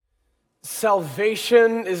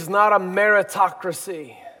Salvation is not a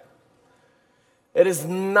meritocracy. It is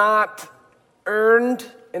not earned,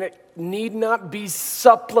 and it need not be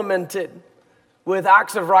supplemented with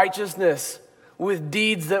acts of righteousness, with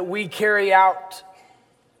deeds that we carry out,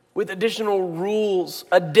 with additional rules,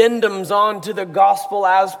 addendums onto the gospel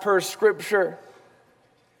as per Scripture.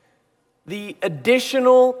 The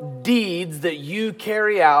additional deeds that you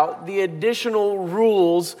carry out, the additional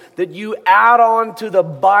rules that you add on to the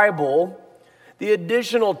Bible, the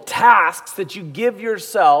additional tasks that you give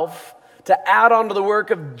yourself to add on to the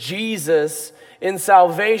work of Jesus in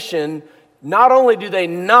salvation, not only do they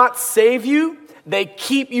not save you, they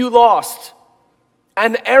keep you lost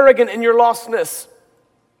and arrogant in your lostness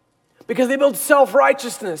because they build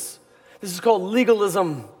self-righteousness. This is called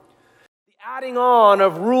legalism. Adding on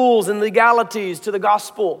of rules and legalities to the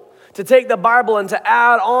gospel, to take the Bible and to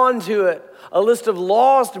add on to it a list of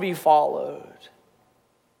laws to be followed.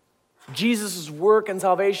 Jesus' work and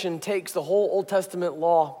salvation takes the whole Old Testament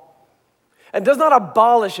law and does not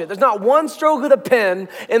abolish it. There's not one stroke of the pen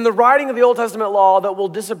in the writing of the Old Testament law that will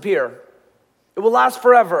disappear. It will last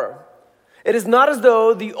forever. It is not as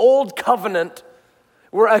though the Old Covenant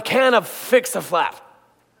were a can of Fix-A-Flat.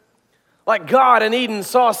 Like God in Eden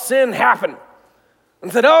saw sin happen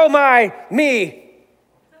and said, oh my, me.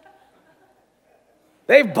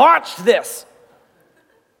 They've botched this.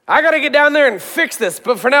 I got to get down there and fix this,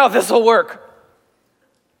 but for now, this will work.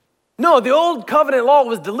 No, the Old Covenant law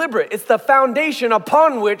was deliberate. It's the foundation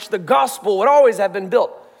upon which the gospel would always have been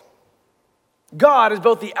built. God is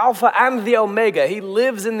both the Alpha and the Omega. He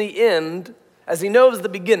lives in the end as he knows the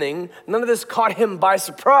beginning. None of this caught him by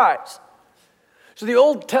surprise. So the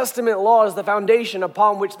Old Testament law is the foundation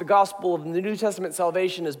upon which the gospel of the New Testament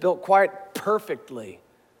salvation is built quite perfectly.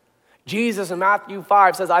 Jesus in Matthew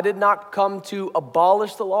 5 says, I did not come to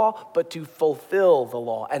abolish the law, but to fulfill the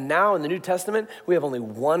law. And now in the New Testament, we have only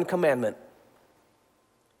one commandment.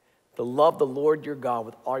 To love the Lord your God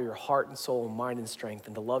with all your heart and soul and mind and strength,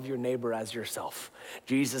 and to love your neighbor as yourself.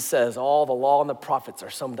 Jesus says all the law and the prophets are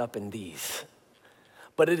summed up in these.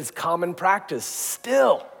 But it is common practice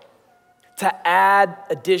still to add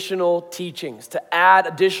additional teachings, to add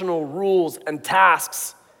additional rules and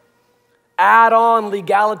tasks, add on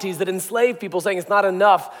legalities that enslave people, saying it's not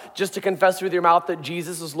enough just to confess with your mouth that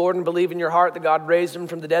Jesus is Lord and believe in your heart that God raised him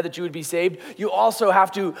from the dead that you would be saved. You also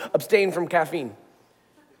have to abstain from caffeine.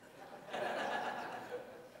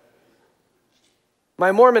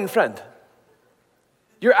 My Mormon friend,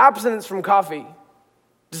 your abstinence from coffee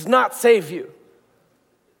does not save you.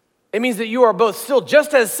 It means that you are both still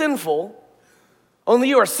just as sinful, only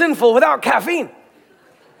you are sinful without caffeine,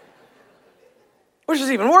 which is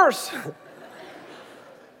even worse.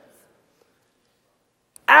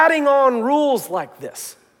 Adding on rules like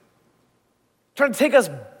this, trying to take us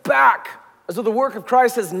back as though the work of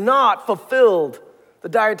Christ has not fulfilled the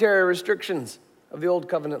dietary restrictions of the Old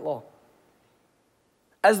Covenant law.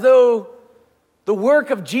 As though the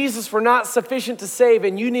work of Jesus were not sufficient to save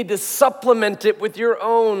and you need to supplement it with your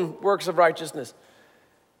own works of righteousness.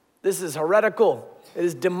 This is heretical. It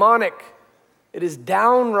is demonic. It is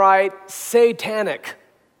downright satanic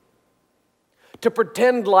to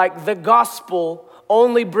pretend like the gospel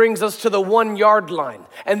only brings us to the 1 yard line,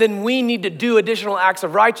 and then we need to do additional acts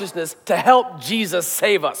of righteousness to help Jesus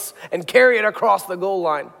save us and carry it across the goal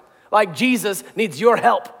line. Like Jesus needs your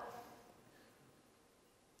help.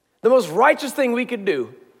 The most righteous thing we could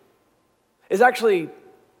do is actually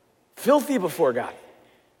filthy before God.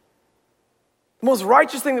 The most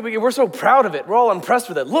righteous thing that we're so proud of it. We're all impressed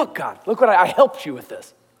with it. Look, God, look what I helped you with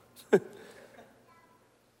this. The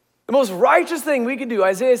most righteous thing we could do,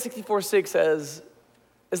 Isaiah 64:6 says,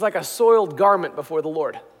 is like a soiled garment before the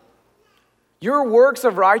Lord. Your works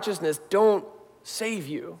of righteousness don't save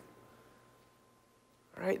you.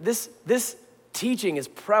 All right? This teaching is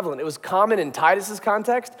prevalent. It was common in Titus's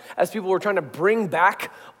context as people were trying to bring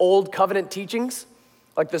back old covenant teachings,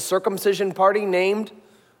 like the circumcision party named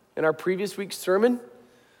in our previous week's sermon,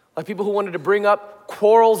 like people who wanted to bring up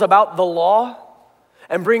quarrels about the law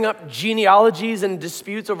and bring up genealogies and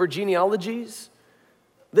disputes over genealogies.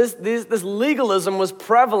 This legalism was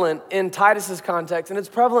prevalent in Titus's context, and it's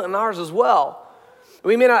prevalent in ours as well.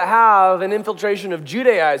 We may not have an infiltration of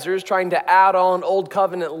Judaizers trying to add on old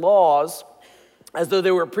covenant laws as though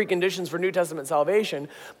they were preconditions for New Testament salvation,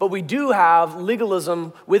 but we do have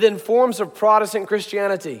legalism within forms of Protestant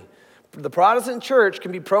Christianity. The Protestant church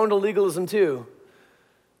can be prone to legalism too.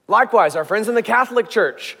 Likewise, our friends in the Catholic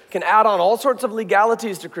Church can add on all sorts of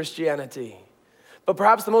legalities to Christianity. But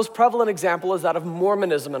perhaps the most prevalent example is that of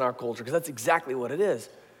Mormonism in our culture, because that's exactly what it is.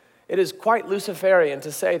 it is quite Luciferian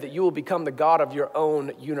to say that you will become the God of your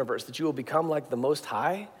own universe, that you will become like the Most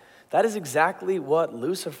High. That is exactly what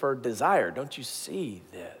Lucifer desired. Don't you see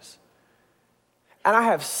this? And I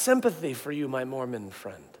have sympathy for you, my Mormon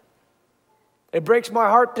friend. It breaks my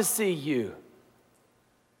heart to see you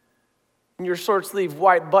in your short-sleeve,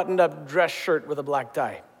 white, buttoned-up dress shirt with a black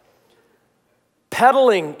tie,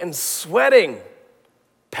 pedaling and sweating,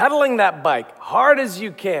 pedaling that bike hard as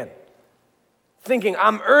you can, thinking,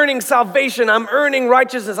 I'm earning salvation, I'm earning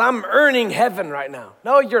righteousness, I'm earning heaven right now.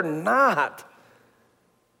 No, you're not.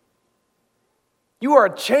 You are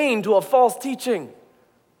chained to a false teaching.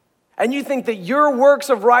 And you think that your works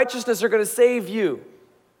of righteousness are going to save you.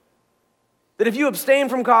 That if you abstain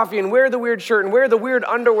from coffee and wear the weird shirt and wear the weird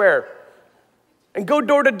underwear and go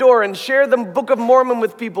door to door and share the Book of Mormon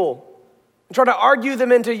with people and try to argue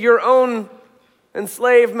them into your own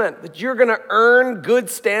enslavement, that you're going to earn good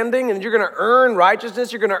standing and you're going to earn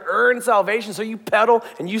righteousness, you're going to earn salvation, so you pedal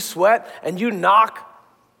and you sweat and you knock.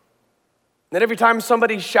 And then every time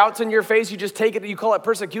somebody shouts in your face, you just take it and you call it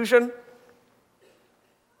persecution.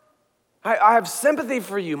 I have sympathy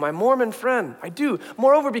for you, my Mormon friend. I do.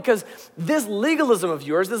 Moreover, because this legalism of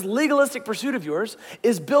yours, this legalistic pursuit of yours,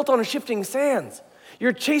 is built on shifting sands.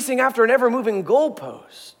 You're chasing after an ever-moving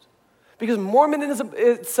goalpost. Because Mormonism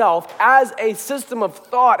itself, as a system of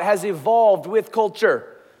thought, has evolved with culture.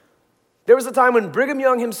 There was a time when Brigham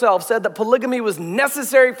Young himself said that polygamy was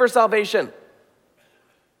necessary for salvation.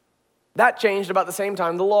 That changed about the same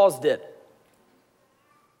time the laws did.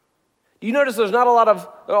 You notice there's not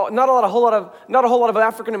a whole lot of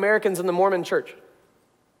African Americans in the Mormon church.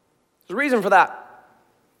 There's a reason for that.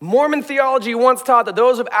 Mormon theology once taught that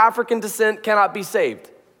those of African descent cannot be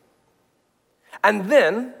saved. And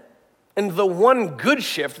then, in the one good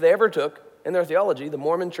shift they ever took in their theology, the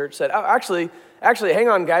Mormon church said, oh, actually, hang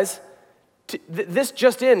on, guys. This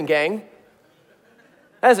just in, gang.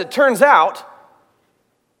 As it turns out,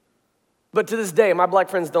 but to this day, my black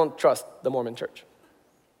friends don't trust the Mormon church.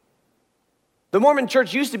 The Mormon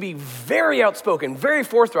church used to be very outspoken, very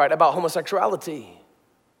forthright about homosexuality.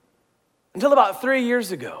 Until about 3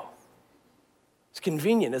 years ago. It's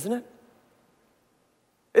convenient, isn't it?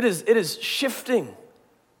 It is shifting.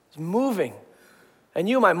 It's moving. And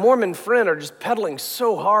you, my Mormon friend, are just pedaling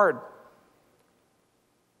so hard.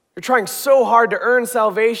 You're trying so hard to earn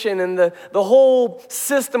salvation, and the whole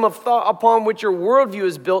system of thought upon which your worldview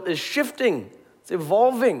is built is shifting. It's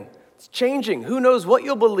evolving. It's changing. Who knows what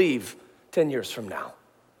you'll believe 10 years from now?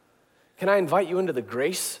 Can I invite you into the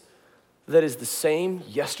grace that is the same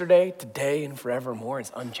yesterday, today, and forevermore?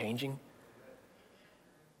 It's unchanging.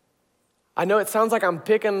 I know it sounds like I'm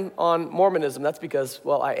picking on Mormonism. That's because,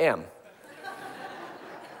 well, I am.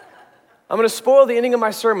 I'm going to spoil the ending of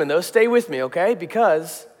my sermon, though. Stay with me, okay?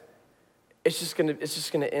 Because it's going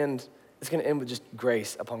to end with just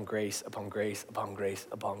grace upon grace upon grace upon grace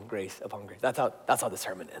upon grace upon grace. That's how the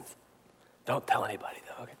sermon ends. Don't tell anybody,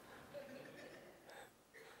 though, okay?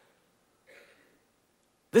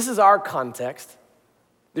 This is our context.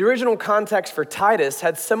 The original context for Titus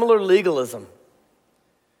had similar legalism.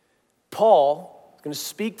 Paul is going to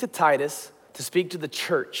speak to Titus to speak to the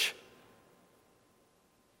church.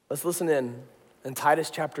 Let's listen in Titus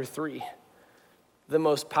chapter 3, the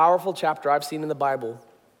most powerful chapter I've seen in the Bible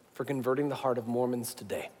for converting the heart of Mormons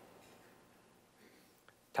today.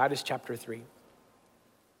 Titus chapter 3.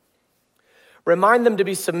 Remind them to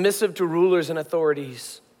be submissive to rulers and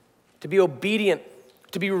authorities, to be obedient,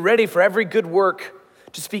 to be ready for every good work,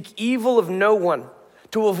 to speak evil of no one,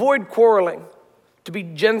 to avoid quarreling, to be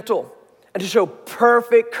gentle, and to show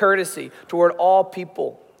perfect courtesy toward all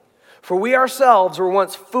people. For we ourselves were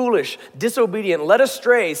once foolish, disobedient, led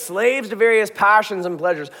astray, slaves to various passions and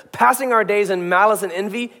pleasures, passing our days in malice and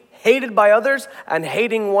envy, hated by others and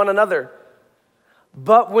hating one another.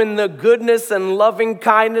 But when the goodness and loving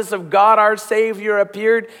kindness of God our Savior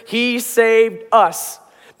appeared, he saved us,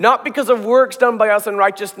 not because of works done by us in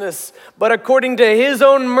righteousness, but according to his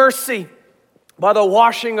own mercy, by the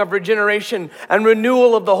washing of regeneration and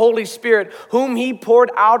renewal of the Holy Spirit, whom he poured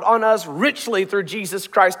out on us richly through Jesus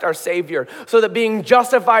Christ our Savior, so that being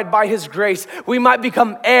justified by his grace, we might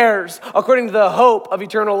become heirs according to the hope of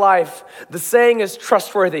eternal life. The saying is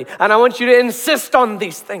trustworthy, and I want you to insist on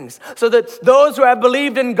these things, so that those who have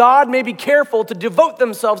believed in God may be careful to devote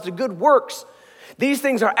themselves to good works. These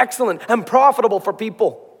things are excellent and profitable for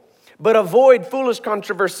people. But avoid foolish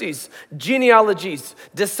controversies, genealogies,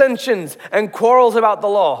 dissensions, and quarrels about the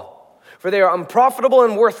law, for they are unprofitable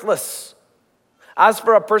and worthless. As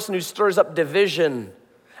for a person who stirs up division,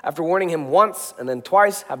 after warning him once and then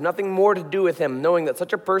twice, have nothing more to do with him, knowing that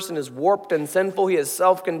such a person is warped and sinful, he is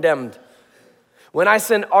self-condemned. When I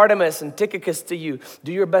send Artemas and Tychicus to you,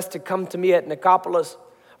 do your best to come to me at Nicopolis,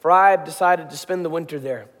 for I have decided to spend the winter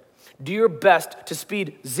there. Do your best to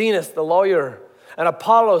speed Zenas the lawyer and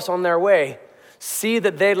Apollos on their way. See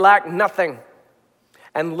that they lack nothing.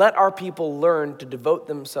 And let our people learn to devote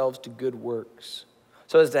themselves to good works,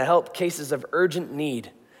 so as to help cases of urgent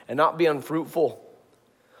need and not be unfruitful.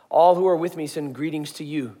 All who are with me send greetings to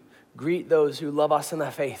you. Greet those who love us in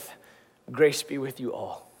the faith. Grace be with you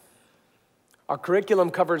all. Our curriculum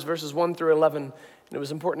covers verses 1 through 11, and it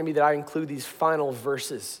was important to me that I include these final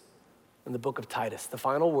verses in the book of Titus, the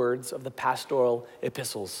final words of the pastoral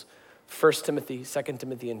epistles, 1 Timothy, 2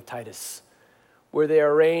 Timothy, and Titus. Were they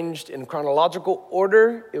arranged in chronological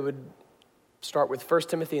order, it would start with 1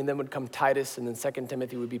 Timothy and then would come Titus, and then 2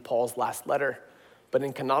 Timothy would be Paul's last letter. But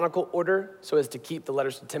in canonical order, so as to keep the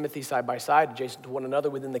letters to Timothy side by side, adjacent to one another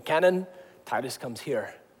within the canon, Titus comes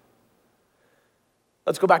here.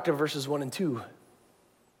 Let's go back to verses 1 and 2.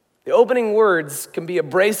 The opening words can be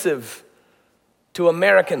abrasive to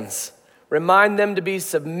Americans. Remind them to be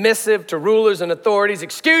submissive to rulers and authorities.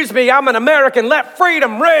 Excuse me, I'm an American. Let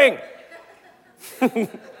freedom ring.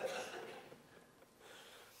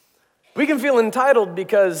 We can feel entitled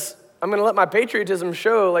because I'm going to let my patriotism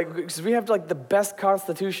show, because we have the best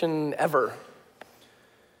Constitution ever.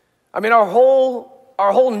 I mean, our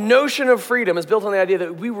whole notion of freedom is built on the idea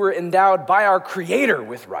that we were endowed by our Creator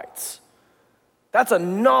with rights. That's a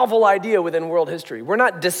novel idea within world history. We're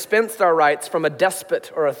not dispensed our rights from a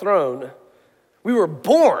despot or a throne. We were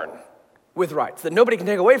born with rights that nobody can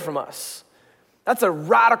take away from us. That's a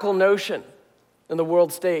radical notion in the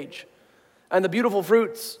world stage. And the beautiful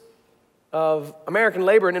fruits of American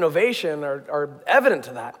labor and innovation are evident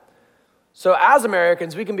to that. So as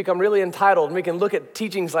Americans, we can become really entitled, and we can look at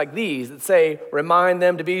teachings like these that say, remind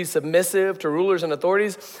them to be submissive to rulers and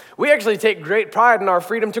authorities. We actually take great pride in our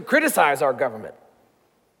freedom to criticize our government.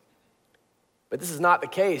 But this is not the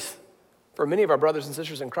case for many of our brothers and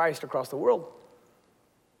sisters in Christ across the world.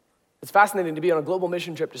 It's fascinating to be on a global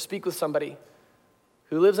mission trip to speak with somebody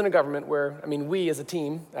who lives in a government where, we as a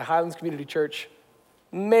team at Highlands Community Church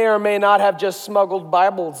may or may not have just smuggled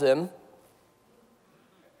Bibles in.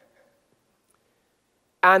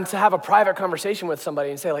 And to have a private conversation with somebody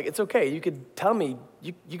and say, it's okay, you could tell me,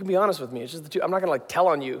 you can be honest with me. It's just the two. I'm not going to tell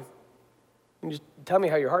on you. You can just tell me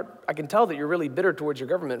how your heart, I can tell that you're really bitter towards your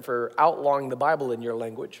government for outlawing the Bible in your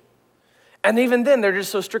language. And even then, they're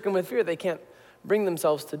just so stricken with fear, they can't bring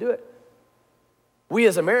themselves to do it. We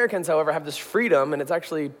as Americans, however, have this freedom, and it's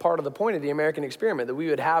actually part of the point of the American experiment, that we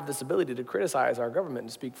would have this ability to criticize our government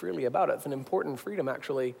and speak freely about it. It's an important freedom,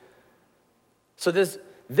 actually. So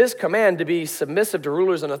this command to be submissive to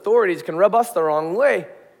rulers and authorities can rub us the wrong way.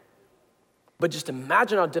 But just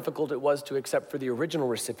imagine how difficult it was to accept for the original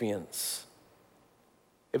recipients.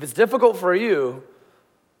 If it's difficult for you,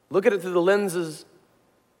 look at it through the lenses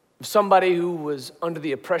of somebody who was under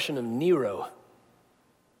the oppression of Nero in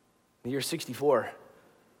the year 64.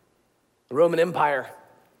 The Roman Empire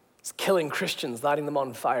is killing Christians, lighting them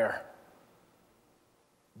on fire.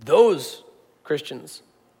 Those Christians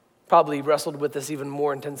probably wrestled with this even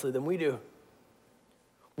more intensely than we do.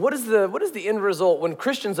 What is the end result when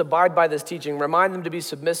Christians abide by this teaching, remind them to be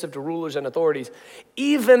submissive to rulers and authorities?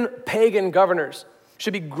 Even pagan governors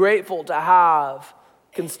should be grateful to have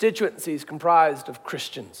constituencies comprised of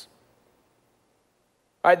Christians.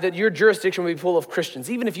 Right, that your jurisdiction will be full of Christians.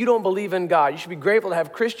 Even if you don't believe in God, you should be grateful to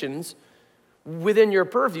have Christians within your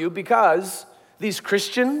purview, because these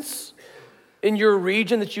Christians in your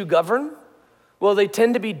region that you govern, well, they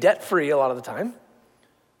tend to be debt-free a lot of the time.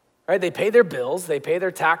 Right? They pay their bills, they pay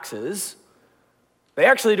their taxes. They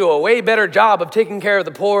actually do a way better job of taking care of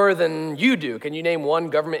the poor than you do. Can you name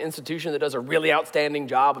one government institution that does a really outstanding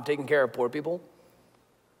job of taking care of poor people?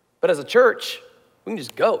 But as a church, we can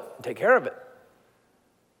just go and take care of it.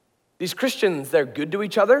 These Christians, they're good to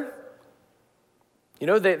each other.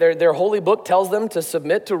 Their holy book tells them to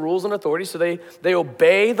submit to rules and authorities, so they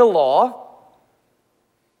obey the law,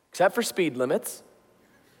 except for speed limits.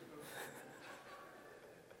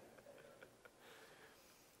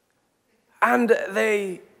 And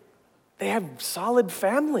they have solid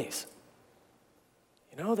families.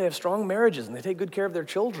 They have strong marriages, and they take good care of their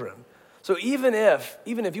children. So even if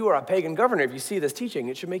you are a pagan governor, if you see this teaching,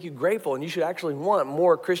 it should make you grateful, and you should actually want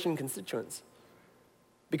more Christian constituents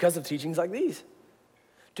because of teachings like these.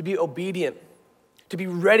 To be obedient, to be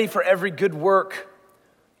ready for every good work.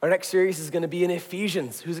 Our next series is going to be in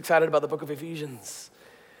Ephesians. Who's excited about the book of Ephesians?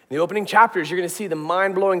 In the opening chapters, you're going to see the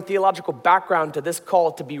mind-blowing theological background to this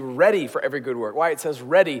call to be ready for every good work. Why it says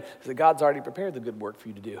ready is that God's already prepared the good work for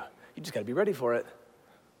you to do. You just got to be ready for it.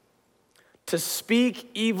 to speak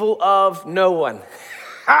evil of no one.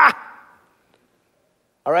 Ha!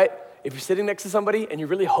 All right? If you're sitting next to somebody and you're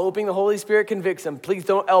really hoping the Holy Spirit convicts them, please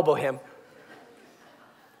don't elbow him.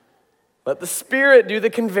 Let the Spirit do the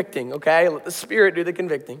convicting, okay? Let the Spirit do the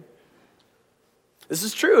convicting. This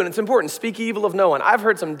is true, and it's important. Speak evil of no one. I've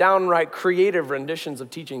heard some downright creative renditions of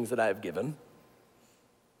teachings that I've given.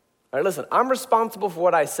 All right, listen, I'm responsible for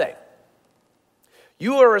what I say.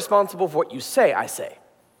 You are responsible for what you say, I say.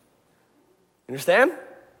 Understand?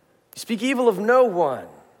 Speak evil of no one.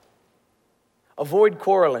 Avoid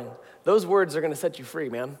quarreling. Those words are going to set you free,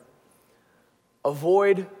 man.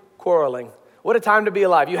 Avoid quarreling. What a time to be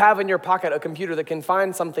alive. You have in your pocket a computer that can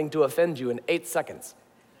find something to offend you in 8 seconds.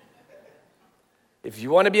 If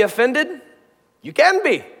you want to be offended, you can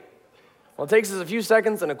be. All it takes is a few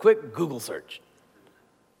seconds and a quick Google search.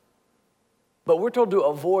 But we're told to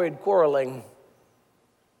avoid quarreling.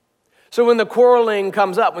 So when the quarreling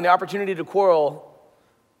comes up, when the opportunity to quarrel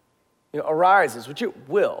arises, which it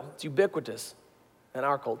will, it's ubiquitous in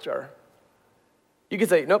our culture, you can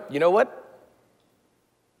say, nope, you know what?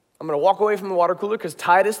 I'm going to walk away from the water cooler because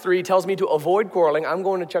Titus 3 tells me to avoid quarreling. I'm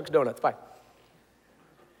going to Chuck's Donuts. Bye.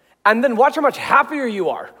 And then watch how much happier you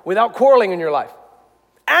are without quarreling in your life.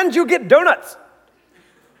 And you get donuts.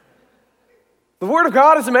 The Word of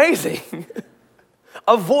God is amazing.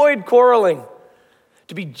 Avoid quarreling.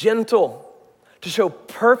 To be gentle. To show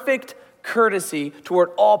perfect courtesy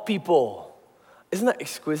toward all people. Isn't that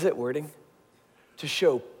exquisite wording? To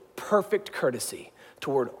show perfect courtesy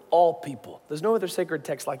toward all people. There's no other sacred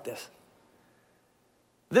text like this.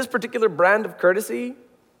 This particular brand of courtesy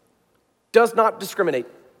does not discriminate.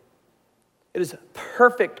 It is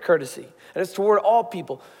perfect courtesy, and it's toward all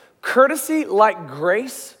people. Courtesy, like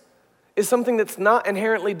grace, is something that's not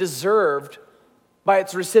inherently deserved by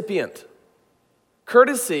its recipient.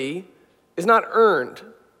 Courtesy is not earned.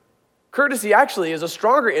 Courtesy actually is a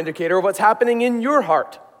stronger indicator of what's happening in your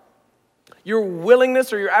heart. Your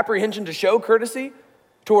willingness or your apprehension to show courtesy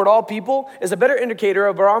toward all people is a better indicator,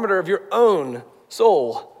 a barometer of your own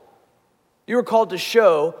soul. You are called to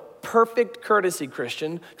show perfect courtesy,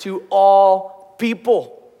 Christian, to all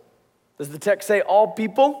people. Does the text say all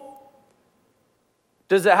people?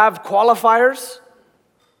 Does it have qualifiers?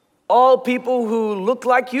 All people who look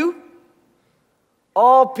like you?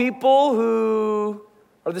 All people who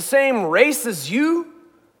are the same race as you?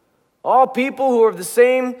 All people who are of the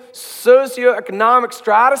same socioeconomic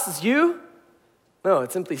status as you? No,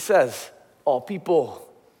 it simply says all people.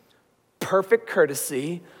 Perfect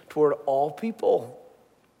courtesy toward all people.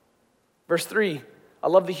 Verse 3, I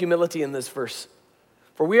love the humility in this verse.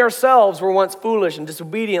 For we ourselves were once foolish and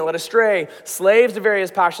disobedient, led astray, slaves to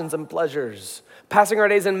various passions and pleasures, passing our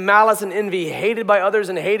days in malice and envy, hated by others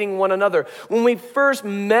and hating one another. When we first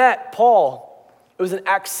met Paul, it was in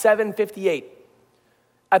Acts 7:58,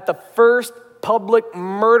 at the first public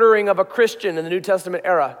murdering of a Christian in the New Testament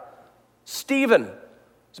era. Stephen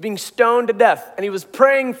was being stoned to death, and he was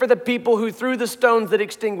praying for the people who threw the stones that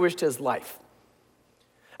extinguished his life.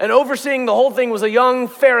 And overseeing the whole thing was a young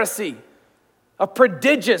Pharisee, a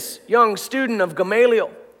prodigious young student of Gamaliel,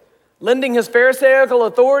 lending his Pharisaical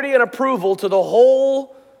authority and approval to the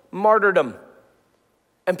whole martyrdom.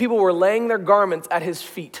 And people were laying their garments at his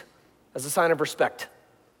feet as a sign of respect.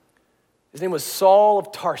 His name was Saul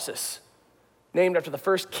of Tarsus, named after the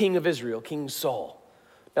first king of Israel, King Saul.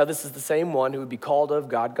 Now, this is the same one who would be called of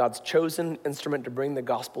God, God's chosen instrument to bring the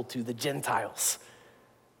gospel to the Gentiles.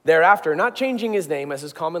 Thereafter, not changing his name as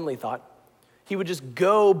is commonly thought, he would just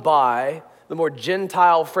go by the more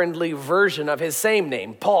Gentile-friendly version of his same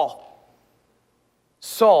name, Paul.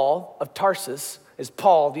 Saul of Tarsus is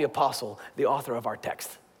Paul the apostle, the author of our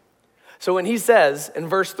text. So when he says in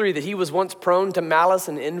verse 3 that he was once prone to malice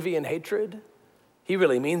and envy and hatred, he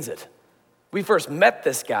really means it. We first met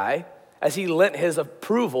this guy as he lent his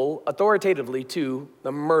approval authoritatively to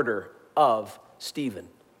the murder of Stephen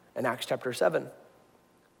in Acts chapter 7.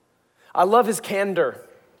 I love his candor.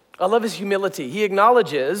 I love his humility. He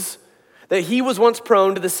acknowledges that he was once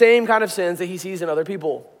prone to the same kind of sins that he sees in other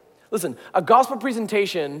people. Listen, a gospel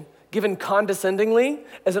presentation given condescendingly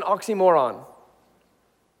is an oxymoron.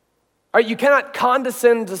 All right, you cannot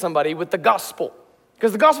condescend to somebody with the gospel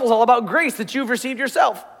because the gospel is all about grace that you've received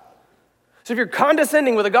yourself. So if you're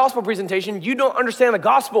condescending with a gospel presentation, you don't understand the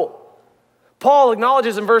gospel. Paul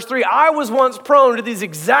acknowledges in verse 3, I was once prone to these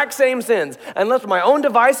exact same sins and left my own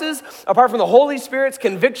devices, apart from the Holy Spirit's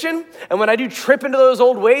conviction. And when I do trip into those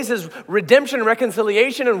old ways, his redemption and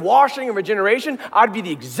reconciliation and washing and regeneration, I'd be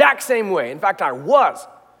the exact same way. In fact, I was.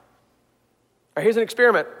 All right, here's an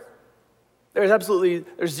experiment.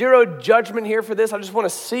 There's zero judgment here for this. I just want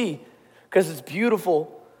to see, because it's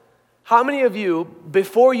beautiful, How many of you,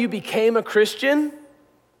 before you became a Christian,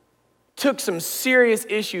 took some serious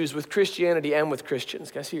issues with Christianity and with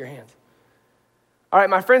Christians? Can I see your hands? All right,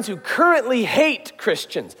 my friends who currently hate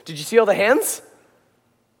Christians, did you see all the hands?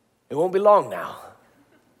 It won't be long now.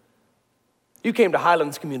 You came to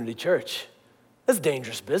Highlands Community Church. That's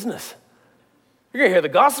dangerous business. You're gonna hear the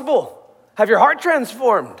gospel, have your heart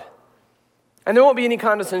transformed. And there won't be any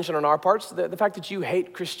condescension on our parts. The fact that you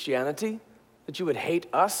hate Christianity, that you would hate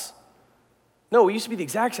us. No, we used to be the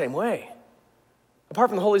exact same way. Apart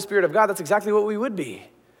from the Holy Spirit of God, that's exactly what we would be.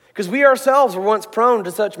 Because we ourselves were once prone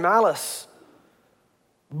to such malice.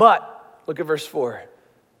 But, look at verse 4.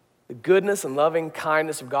 The goodness and loving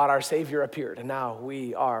kindness of God our Savior appeared, and now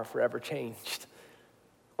we are forever changed.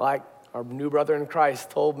 Like our new brother in Christ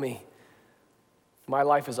told me, my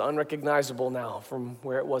life is unrecognizable now from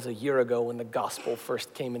where it was a year ago when the gospel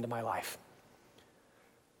first came into my life.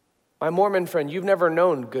 My Mormon friend, you've never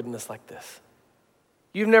known goodness like this.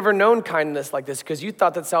 You've never known kindness like this because you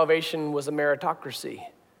thought that salvation was a meritocracy.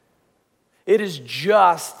 It is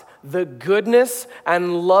just the goodness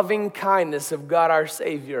and loving kindness of God our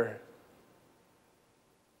Savior.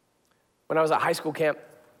 When I was at high school camp,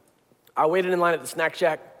 I waited in line at the snack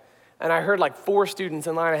shack, and I heard like 4 students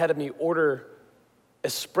in line ahead of me order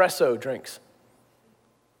espresso drinks.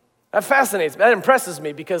 That fascinates me. That impresses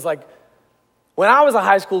me because like when I was a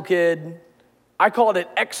high school kid, I called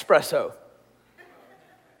it espresso.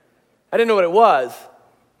 I didn't know what it was.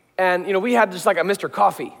 And, we had just like a Mr.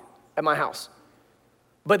 Coffee at my house.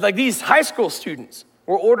 But like these high school students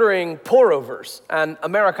were ordering pour-overs and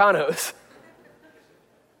Americanos.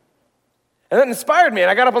 And that inspired me.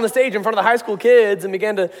 And I got up on the stage in front of the high school kids and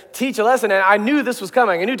began to teach a lesson. And I knew this was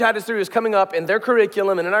coming. I knew Titus 3 was coming up in their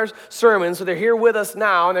curriculum and in our sermon. So they're here with us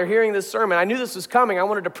now and they're hearing this sermon. I knew this was coming. I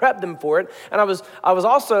wanted to prep them for it. And I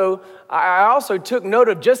also took note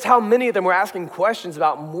of just how many of them were asking questions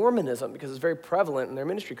about Mormonism because it's very prevalent in their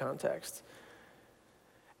ministry context.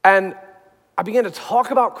 And I began to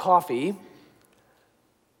talk about coffee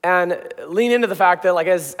and lean into the fact that like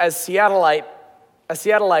as Seattleite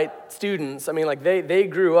students, I mean, like they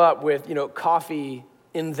grew up with, coffee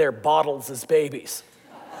in their bottles as babies.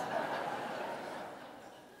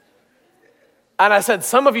 And I said,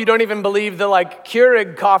 some of you don't even believe that like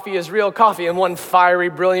Keurig coffee is real coffee. And one fiery,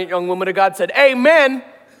 brilliant young woman of God said, amen.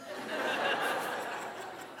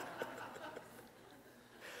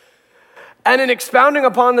 And in expounding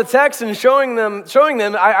upon the text and showing them,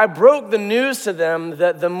 I broke the news to them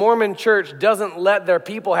that the Mormon church doesn't let their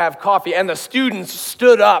people have coffee, and the students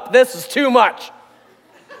stood up. This is too much.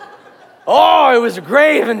 Oh, it was a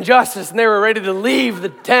grave injustice, and they were ready to leave the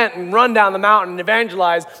tent and run down the mountain and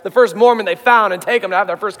evangelize the first Mormon they found and take them to have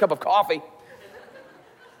their first cup of coffee.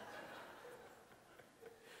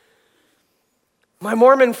 My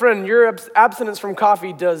Mormon friend, your abstinence from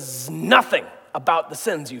coffee does nothing about the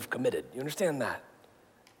sins you've committed. You understand that?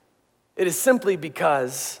 It is simply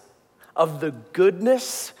because of the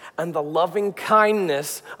goodness and the loving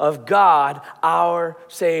kindness of God, our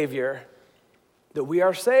Savior, that we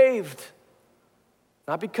are saved.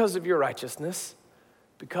 Not because of your righteousness,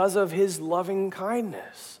 because of His loving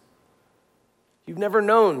kindness. You've never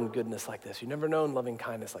known goodness like this. You've never known loving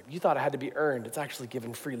kindness like this. You thought it had to be earned. It's actually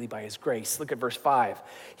given freely by His grace. Look at verse 5.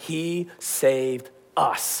 He saved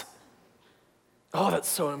us. Oh, that's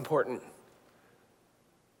so important.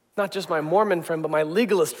 Not just my Mormon friend, but my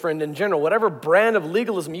legalist friend in general. Whatever brand of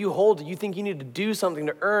legalism you hold, you think you need to do something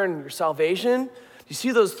to earn your salvation? Do you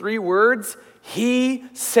see those 3 words? He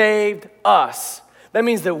saved us. That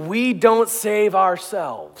means that we don't save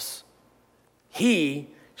ourselves. He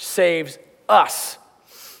saves us.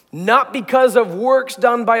 Not because of works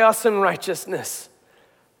done by us in righteousness.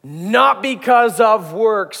 Not because of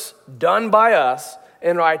works done by us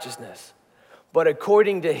in righteousness. But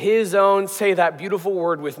according to His own, say that beautiful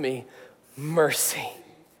word with me, mercy.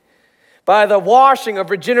 By the washing of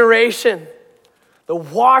regeneration. The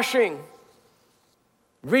washing.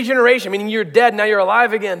 Regeneration, meaning you're dead, now you're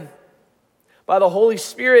alive again. By the Holy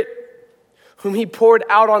Spirit, whom He poured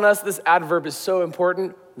out on us. This adverb is so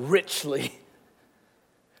important. Richly.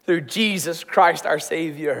 Through Jesus Christ our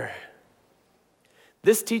Savior.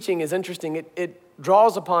 This teaching is interesting. It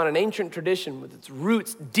draws upon an ancient tradition with its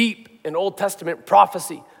roots deep in Old Testament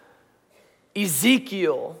prophecy.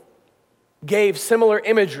 Ezekiel gave similar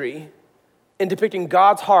imagery in depicting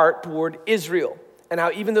God's heart toward Israel and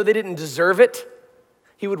how even though they didn't deserve it,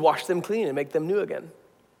 He would wash them clean and make them new again.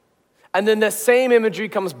 And then the same imagery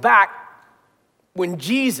comes back when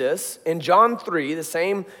Jesus, in John 3, the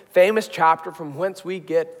same famous chapter from whence we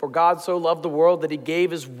get, for God so loved the world that He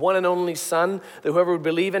gave His one and only Son, that whoever would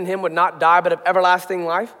believe in Him would not die but have everlasting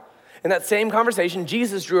life. In that same conversation,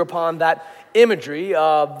 Jesus drew upon that imagery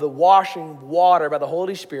of the washing water by the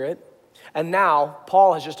Holy Spirit, and now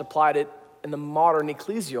Paul has just applied it in the modern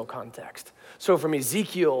ecclesial context. So from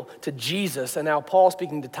Ezekiel to Jesus, and now Paul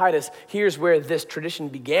speaking to Titus, here's where this tradition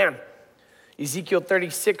began. Ezekiel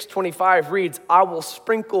 36:25 reads, I will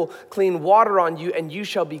sprinkle clean water on you, and you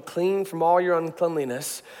shall be clean from all your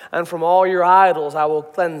uncleanliness, and from all your idols I will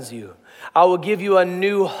cleanse you. I will give you a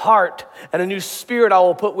new heart, and a new spirit I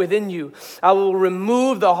will put within you. I will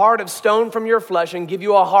remove the heart of stone from your flesh and give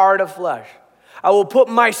you a heart of flesh. I will put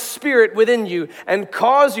my spirit within you and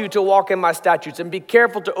cause you to walk in my statutes and be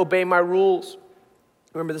careful to obey my rules.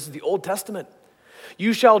 Remember, this is the Old Testament.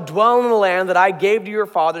 You shall dwell in the land that I gave to your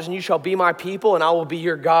fathers, and you shall be my people, and I will be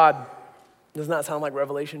your God. Doesn't that sound like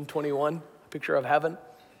Revelation 21, a picture of heaven?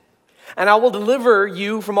 And I will deliver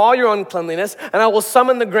you from all your uncleanliness, and I will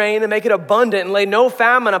summon the grain and make it abundant and lay no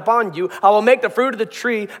famine upon you. I will make the fruit of the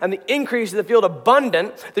tree and the increase of the field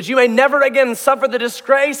abundant, that you may never again suffer the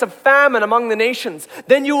disgrace of famine among the nations.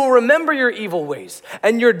 Then you will remember your evil ways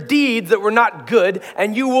and your deeds that were not good,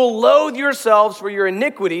 and you will loathe yourselves for your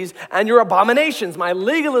iniquities and your abominations. My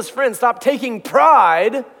legalist friends, stop taking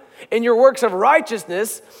pride in your works of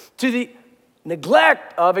righteousness to the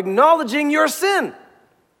neglect of acknowledging your sin.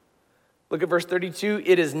 Look at verse 32.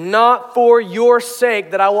 It is not for your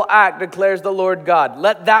sake that I will act, declares the Lord God.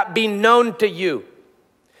 Let that be known to you.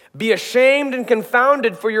 Be ashamed and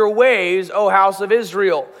confounded for your ways, O house of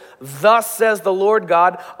Israel. Thus says the Lord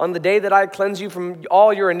God, on the day that I cleanse you from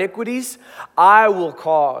all your iniquities, I will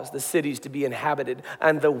cause the cities to be inhabited,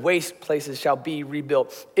 and the waste places shall be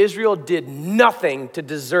rebuilt. Israel did nothing to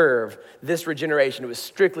deserve this regeneration. It was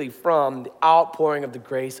strictly from the outpouring of the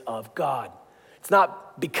grace of God. It's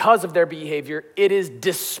not because of their behavior, it is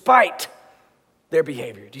despite their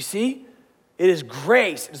behavior. Do you see? It is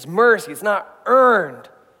grace, it is mercy, it's not earned.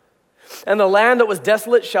 And the land that was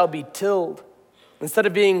desolate shall be tilled, instead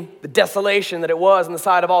of being the desolation that it was in the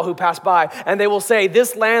sight of all who pass by. And they will say,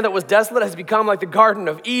 this land that was desolate has become like the Garden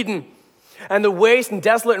of Eden. And the waste and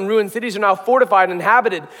desolate and ruined cities are now fortified and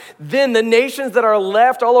inhabited. Then the nations that are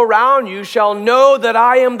left all around you shall know that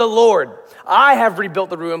I am the Lord. I have rebuilt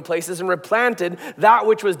the ruined places and replanted that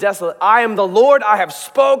which was desolate. I am the Lord, I have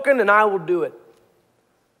spoken, and I will do it.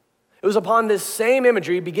 It was upon this same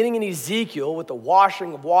imagery, beginning in Ezekiel, with the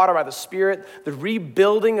washing of water by the Spirit, the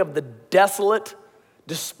rebuilding of the desolate,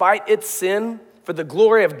 despite its sin, for the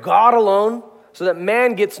glory of God alone, so that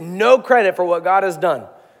man gets no credit for what God has done.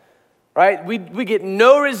 Right? We get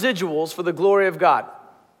no residuals for the glory of God.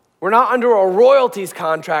 We're not under a royalties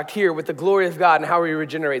contract here with the glory of God and how he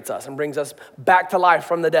regenerates us and brings us back to life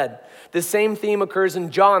from the dead. This same theme occurs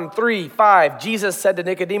in John 3:5. Jesus said to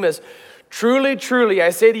Nicodemus, truly, truly, I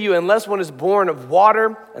say to you, unless one is born of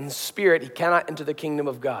water and spirit, he cannot enter the kingdom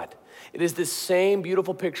of God. It is this same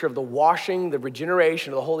beautiful picture of the washing, the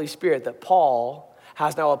regeneration of the Holy Spirit that Paul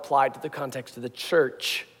has now applied to the context of the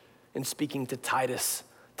church in speaking to Titus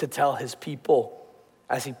to tell his people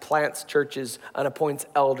as he plants churches and appoints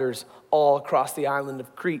elders all across the island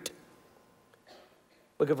of Crete.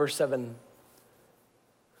 Look at verse 7.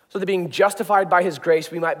 So that being justified by his grace,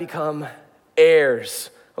 we might become heirs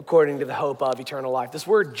according to the hope of eternal life. This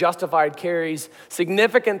word justified carries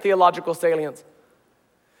significant theological salience.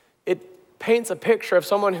 It paints a picture of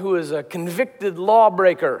someone who is a convicted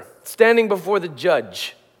lawbreaker standing before the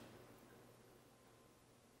judge,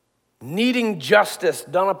 needing justice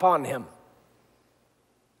done upon him.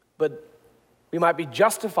 But we might be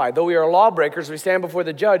justified. Though we are lawbreakers, we stand before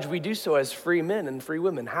the judge, we do so as free men and free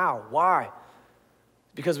women. How? Why?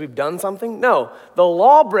 Because we've done something? No. The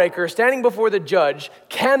lawbreaker standing before the judge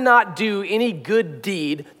cannot do any good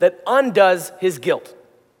deed that undoes his guilt.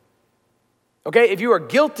 Okay? If you are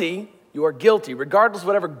guilty, regardless of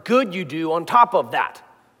whatever good you do on top of that.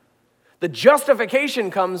 The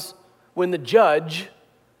justification comes when the judge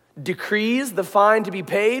decrees the fine to be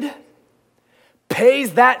paid,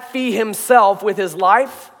 pays that fee himself with his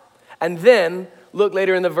life, and then, look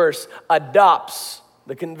later in the verse, adopts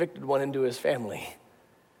the convicted one into his family.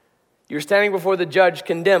 You're standing before the judge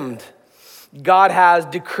condemned. God has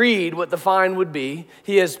decreed what the fine would be.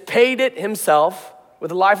 He has paid it himself with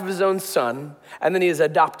the life of his own son, and then he has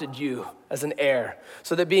adopted you as an heir,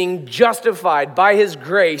 so that being justified by his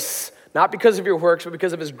grace, not because of your works, but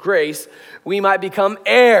because of his grace, we might become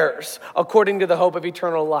heirs according to the hope of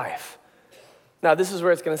eternal life. Now, this is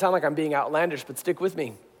where it's going to sound like I'm being outlandish, but stick with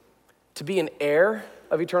me. To be an heir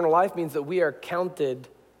of eternal life means that we are counted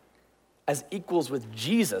as equals with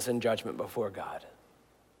Jesus in judgment before God.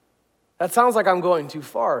 That sounds like I'm going too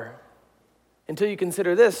far. Until you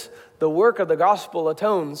consider this, the work of the gospel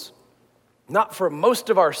atones not for most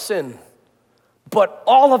of our sin, but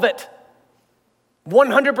all of it.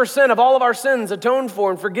 100% of all of our sins atoned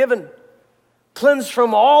for and forgiven, cleansed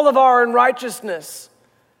from all of our unrighteousness.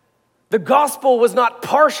 The gospel was not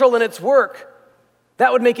partial in its work.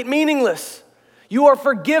 That would make it meaningless. You are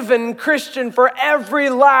forgiven, Christian, for every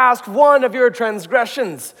last one of your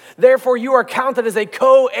transgressions. Therefore, you are counted as a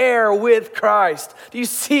co-heir with Christ. Do you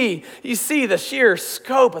see the sheer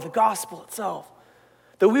scope of the gospel itself?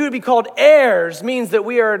 That we would be called heirs means that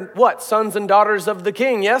we are what? Sons and daughters of the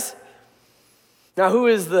King, yes? Now, who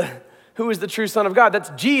is the true Son of God? That's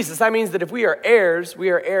Jesus. That means that if we are heirs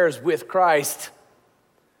with Christ.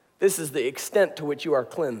 This is the extent to which you are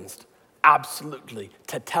cleansed. Absolutely.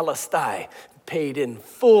 Tetelestai, paid in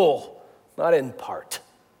full, not in part.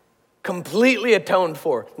 Completely atoned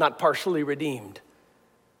for, not partially redeemed.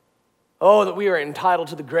 Oh, that we are entitled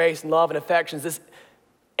to the grace and love and affections. This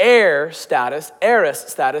heiress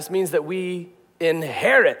status means that we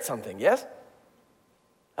inherit something, yes?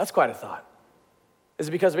 That's quite a thought. Is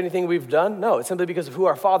it because of anything we've done? No, it's simply because of who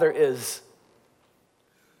our Father is.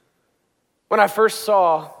 When I first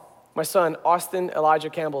saw my son, Austin Elijah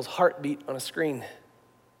Campbell's heartbeat on a screen,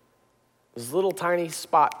 this little tiny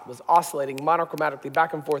spot was oscillating monochromatically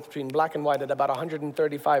back and forth between black and white at about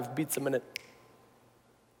 135 beats a minute.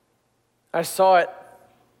 I saw it,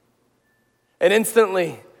 and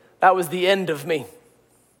instantly, that was the end of me.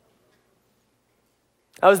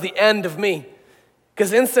 That was the end of me.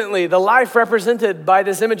 Because instantly, the life represented by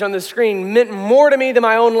this image on the screen meant more to me than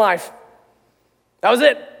my own life. That was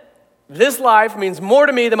it. This life means more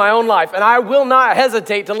to me than my own life, and I will not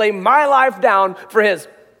hesitate to lay my life down for his.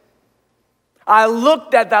 I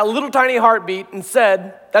looked at that little tiny heartbeat and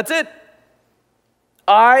said, that's it.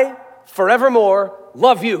 I forevermore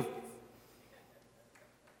love you.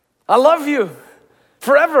 I love you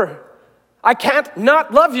forever. I can't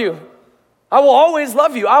not love you. I will always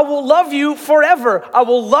love you. I will love you forever. I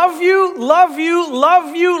will love you, love you,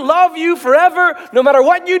 love you, love you forever. No matter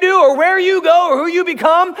what you do or where you go or who you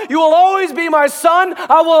become, you will always be my son.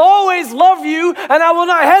 I will always love you, and I will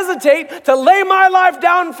not hesitate to lay my life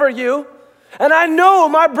down for you. And I know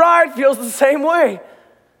my bride feels the same way.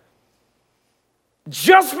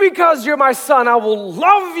 Just because you're my son, I will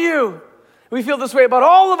love you. We feel this way about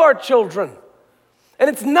all of our children. And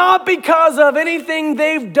it's not because of anything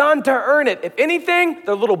they've done to earn it. If anything,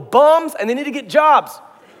 they're little bums and they need to get jobs.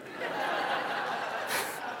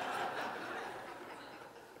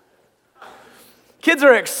 Kids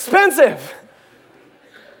are expensive.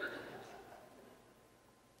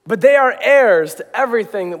 But they are heirs to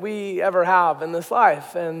everything that we ever have in this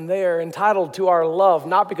life. And they are entitled to our love,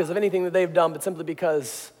 not because of anything that they've done, but simply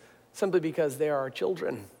because they are our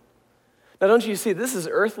children. Now, don't you see, this is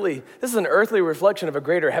an earthly reflection of a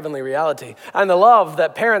greater heavenly reality. And the love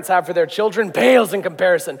that parents have for their children pales in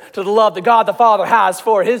comparison to the love that God the Father has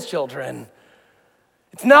for his children.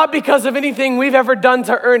 It's not because of anything we've ever done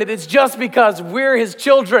to earn it. It's just because we're his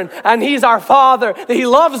children and he's our Father. That he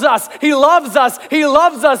loves us. He loves us. He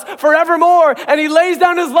loves us forevermore. And he lays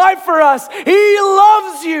down his life for us. He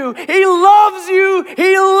loves you. He loves you.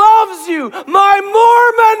 He loves you. My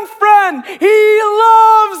Mormon friend, he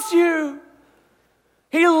loves you.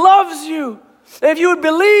 He loves you. If you would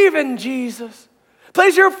believe in Jesus,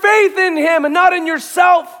 place your faith in him and not in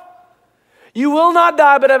yourself, you will not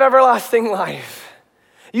die but have everlasting life.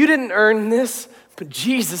 You didn't earn this, but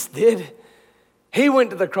Jesus did. He went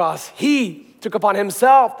to the cross. He took upon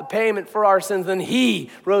himself the payment for our sins, and he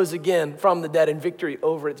rose again from the dead in victory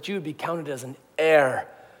over it, that you would be counted as an heir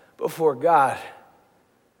before God.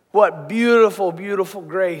 What beautiful, beautiful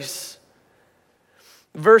grace.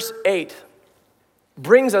 Verse 8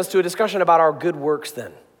 brings us to a discussion about our good works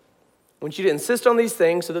then. I want you to insist on these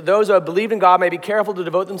things so that those who have believed in God may be careful to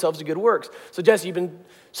devote themselves to good works. So Jesse, you've been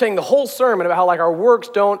saying the whole sermon about how our works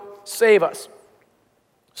don't save us.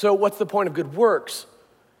 So what's the point of good works?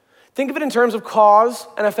 Think of it in terms of cause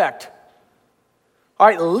and effect. All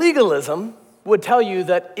right, legalism would tell you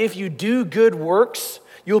that if you do good works,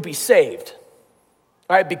 you'll be saved.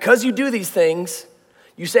 All right, because you do these things,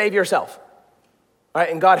 you save yourself. All right,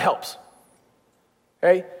 and God helps.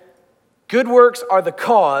 Okay? Good works are the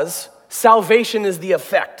cause, salvation is the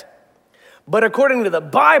effect. But according to the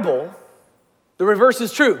Bible, the reverse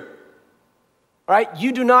is true. All right?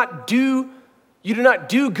 You do not do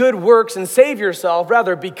good works and save yourself.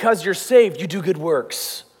 Rather, because you're saved, you do good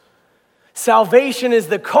works. Salvation is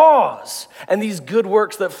the cause, and these good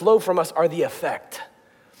works that flow from us are the effect.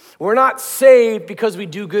 We're not saved because we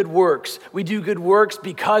do good works. We do good works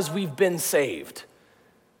because we've been saved.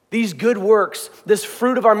 These good works, this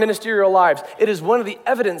fruit of our ministerial lives, it is one of the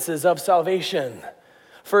evidences of salvation.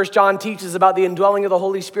 First John teaches about the indwelling of the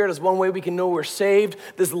Holy Spirit as one way we can know we're saved.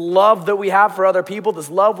 This love that we have for other people, this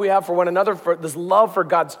love we have for one another, this love for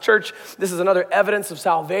God's church. This is another evidence of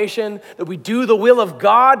salvation. That we do the will of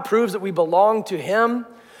God proves that we belong to Him.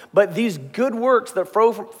 But these good works that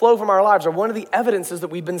flow from our lives are one of the evidences that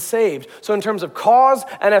we've been saved. So in terms of cause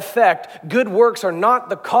and effect, good works are not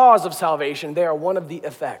the cause of salvation. They are one of the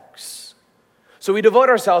effects. So we devote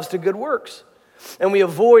ourselves to good works. And we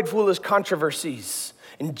avoid foolish controversies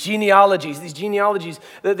and genealogies. These genealogies,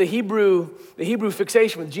 the Hebrew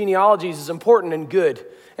fixation with genealogies is important and good.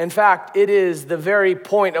 In fact, it is the very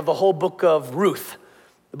point of the whole book of Ruth.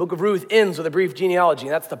 The book of Ruth ends with a brief genealogy,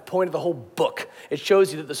 and that's the point of the whole book. It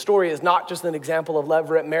shows you that the story is not just an example of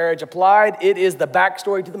levirate marriage applied, it is the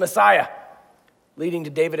backstory to the Messiah, leading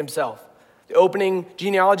to David himself. The opening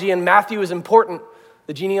genealogy in Matthew is important.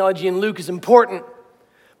 The genealogy in Luke is important.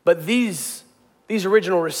 But these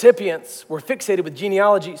original recipients were fixated with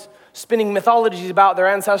genealogies, spinning mythologies about their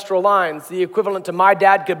ancestral lines, the equivalent to my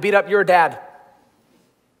dad could beat up your dad.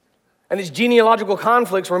 And these genealogical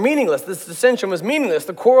conflicts were meaningless. This dissension was meaningless.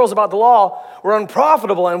 The quarrels about the law were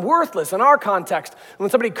unprofitable and worthless in our context. When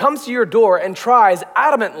somebody comes to your door and tries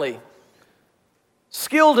adamantly,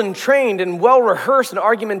 skilled and trained and well-rehearsed in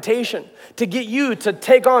argumentation to get you to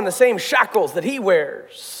take on the same shackles that he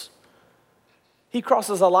wears, he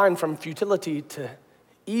crosses a line from futility to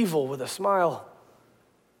evil with a smile.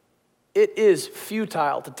 It is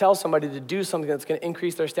futile to tell somebody to do something that's going to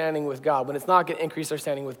increase their standing with God when it's not going to increase their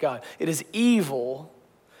standing with God. It is evil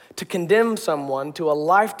to condemn someone to a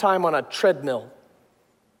lifetime on a treadmill.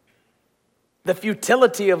 The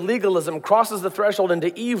futility of legalism crosses the threshold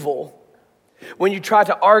into evil when you try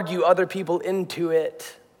to argue other people into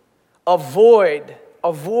it. Avoid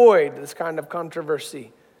this kind of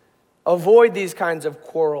controversy. Avoid these kinds of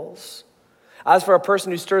quarrels. As for a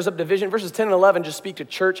person who stirs up division, verses 10 and 11 just speak to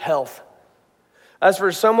church health. As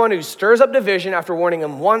for someone who stirs up division after warning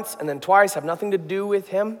him once and then twice, have nothing to do with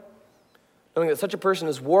him, knowing that such a person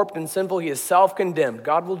is warped and sinful, he is self-condemned.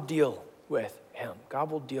 God will deal with him. God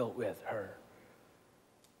will deal with her.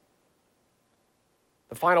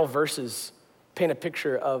 The final verses paint a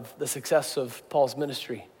picture of the success of Paul's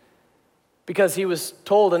ministry. Because he was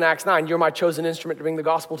told in Acts 9, you're my chosen instrument to bring the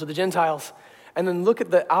gospel to the Gentiles. And then look at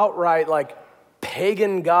the outright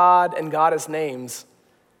pagan god and goddess names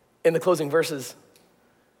in the closing verses.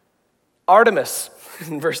 Artemis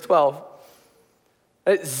in verse 12.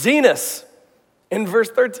 Zenos in verse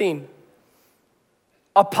 13.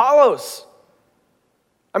 Apollos.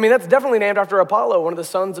 That's definitely named after Apollo, one of the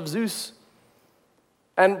sons of Zeus.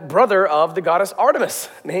 And brother of the goddess Artemis,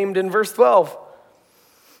 named in verse 12.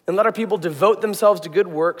 And let our people devote themselves to good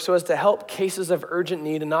work so as to help cases of urgent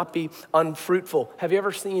need and not be unfruitful. Have you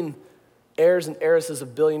ever seen heirs and heiresses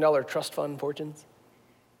of billion-dollar trust fund fortunes?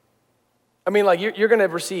 You're going to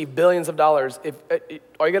receive billions of dollars if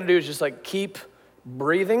all you got to do is just keep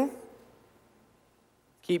breathing,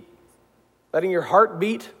 keep letting your heart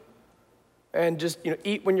beat, and just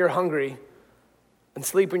eat when you're hungry and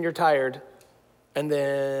sleep when you're tired, and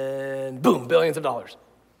then boom, billions of dollars.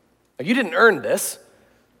 You didn't earn this.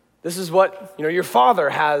 This is what your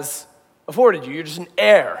father has afforded you. You're just an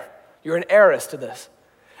heir. You're an heiress to this.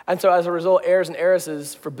 And so as a result, heirs and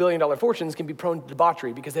heiresses for billion-dollar fortunes can be prone to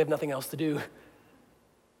debauchery because they have nothing else to do.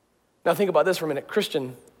 Now think about this for a minute.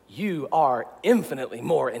 Christian, you are infinitely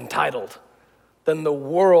more entitled than the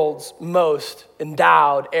world's most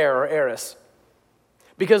endowed heir or heiress.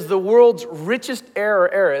 Because the world's richest heir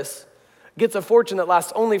or heiress gets a fortune that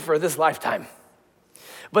lasts only for this lifetime.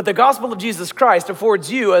 But the gospel of Jesus Christ affords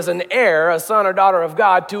you as an heir, a son or daughter of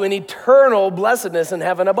God, to an eternal blessedness in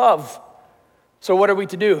heaven above. So what are we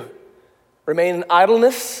to do? Remain in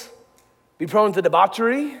idleness? Be prone to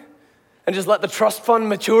debauchery? And just let the trust fund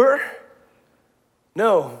mature?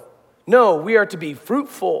 No, we are to be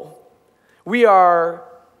fruitful. We are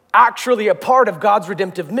actually a part of God's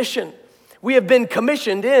redemptive mission. We have been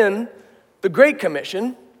commissioned in the Great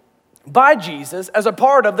Commission by Jesus as a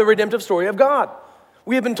part of the redemptive story of God.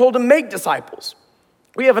 We have been told to make disciples.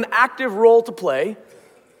 We have an active role to play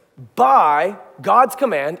by God's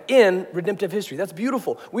command in redemptive history. That's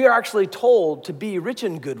beautiful. We are actually told to be rich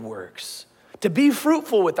in good works, to be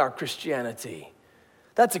fruitful with our Christianity.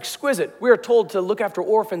 That's exquisite. We are told to look after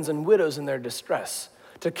orphans and widows in their distress,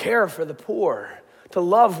 to care for the poor, to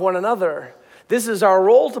love one another. This is our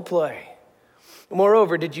role to play.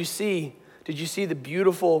 Moreover, did you see the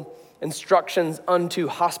beautiful instructions unto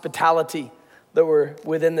hospitality that were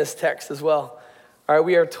within this text as well? All right,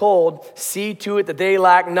 we are told, see to it that they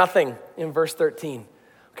lack nothing in verse 13.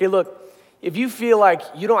 Okay, look, if you feel like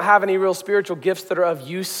you don't have any real spiritual gifts that are of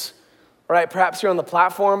use All right, perhaps you're on the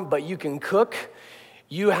platform, but you can cook.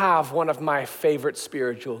 You have one of my favorite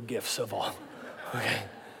spiritual gifts of all. Okay.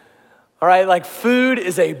 All right, like food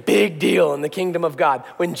is a big deal in the kingdom of God.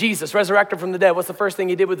 When Jesus resurrected from the dead, what's the first thing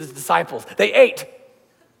he did with his disciples? They ate.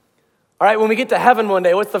 All right, when we get to heaven one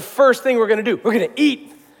day, what's the first thing we're gonna do? We're gonna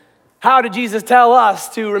eat. How did Jesus tell us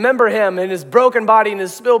to remember him and his broken body and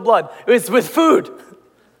his spilled blood? It's with food.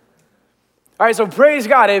 All right, so praise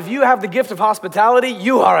God. If you have the gift of hospitality,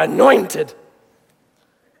 you are anointed.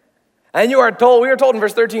 And we are told in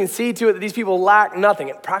verse 13, see to it that these people lack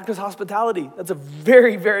nothing. And practice hospitality. That's a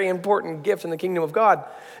very, very important gift in the kingdom of God.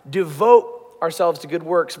 Devote ourselves to good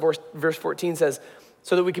works, verse 14 says,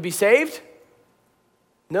 so that we could be saved?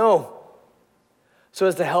 No. So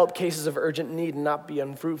as to help cases of urgent need and not be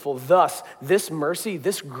unfruitful. Thus, this mercy,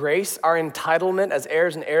 this grace, our entitlement as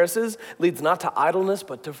heirs and heiresses leads not to idleness,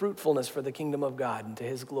 but to fruitfulness for the kingdom of God and to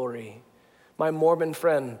his glory. My Mormon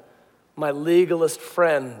friend, my legalist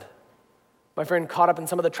friend, my friend caught up in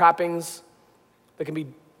some of the trappings that can be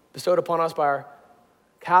bestowed upon us by our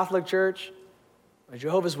Catholic Church, my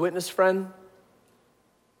Jehovah's Witness friend,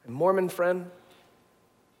 my Mormon friend.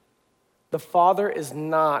 The Father is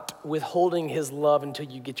not withholding his love until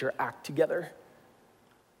you get your act together.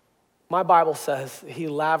 My Bible says he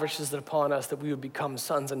lavishes it upon us that we would become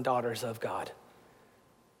sons and daughters of God.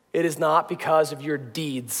 It is not because of your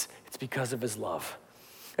deeds, it's because of his love.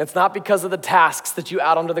 It's not because of the tasks that you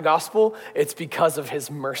add onto the gospel, it's because of his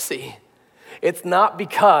mercy. It's not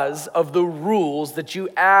because of the rules that you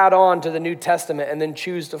add on to the New Testament and then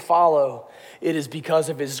choose to follow. It is because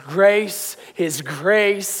of his grace, his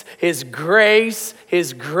grace, his grace,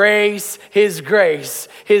 his grace, his grace,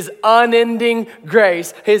 his unending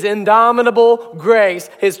grace, his indomitable grace,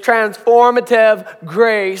 his transformative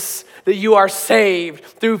grace that you are saved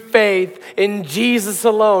through faith in Jesus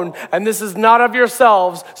alone. And this is not of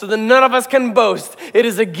yourselves, so that none of us can boast. It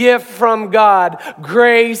is a gift from God.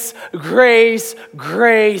 Grace, grace,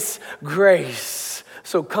 grace, grace.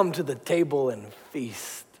 So come to the table and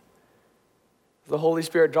feast. The Holy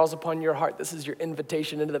Spirit draws upon your heart. This is your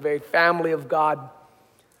invitation into the very family of God.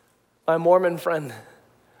 My Mormon friend,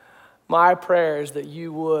 my prayer is that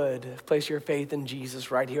you would place your faith in Jesus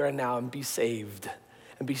right here and now and be saved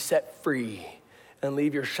and be set free and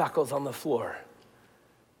leave your shackles on the floor.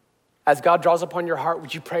 As God draws upon your heart,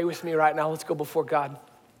 would you pray with me right now? Let's go before God.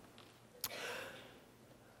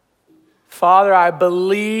 Father, I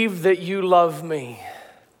believe that you love me.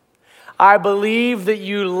 I believe that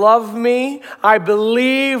you love me. I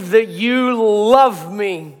believe that you love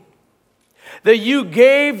me. That you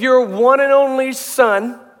gave your one and only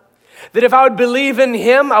Son, that if I would believe in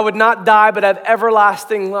him, I would not die but have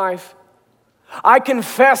everlasting life. I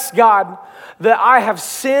confess, God, that I have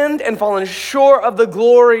sinned and fallen short of the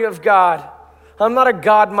glory of God. I'm not a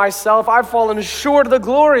God myself. I've fallen short of the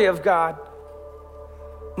glory of God.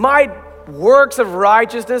 My works of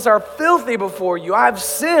righteousness are filthy before you. I've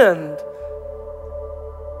sinned.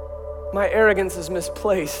 My arrogance is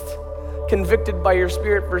misplaced. Convicted by your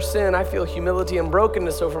Spirit for sin, I feel humility and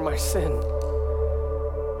brokenness over my sin.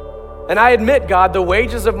 And I admit, God, the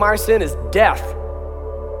wages of my sin is death.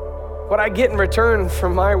 What I get in return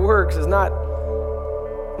from my works is not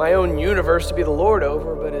my own universe to be the Lord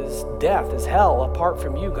over, but is death, is hell apart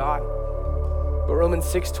from you, God. But Romans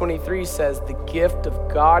 6:23 says the gift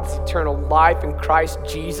of God is eternal life in Christ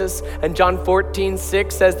Jesus. And John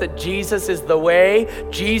 14:6 says that Jesus is the way,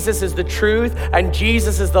 Jesus is the truth, and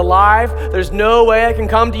Jesus is the life. There's no way I can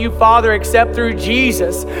come to you, Father, except through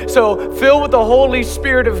Jesus. So filled with the Holy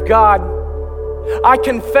Spirit of God, I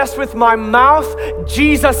confess with my mouth,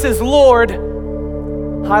 Jesus is Lord.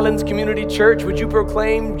 Highlands Community Church, would you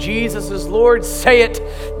proclaim Jesus is Lord? Say it,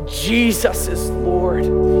 Jesus is Lord.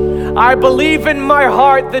 I believe in my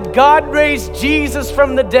heart that God raised Jesus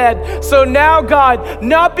from the dead. So now, God,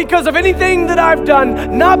 not because of anything that I've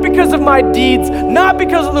done, not because of my deeds, not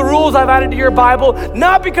because of the rules I've added to your Bible,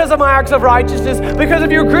 not because of my acts of righteousness, because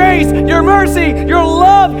of your grace, your mercy, your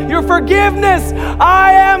love, your forgiveness,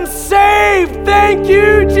 I am saved. Thank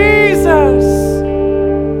you, Jesus.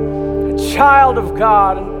 A child of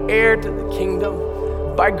God, an heir to the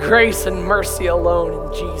kingdom, by grace and mercy alone,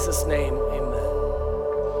 in Jesus' name.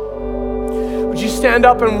 Would you stand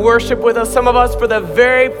up and worship with us? Some of us, for the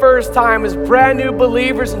very first time, as brand new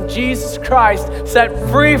believers in Jesus Christ, set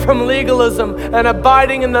free from legalism and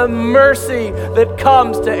abiding in the mercy that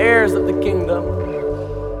comes to heirs of the kingdom.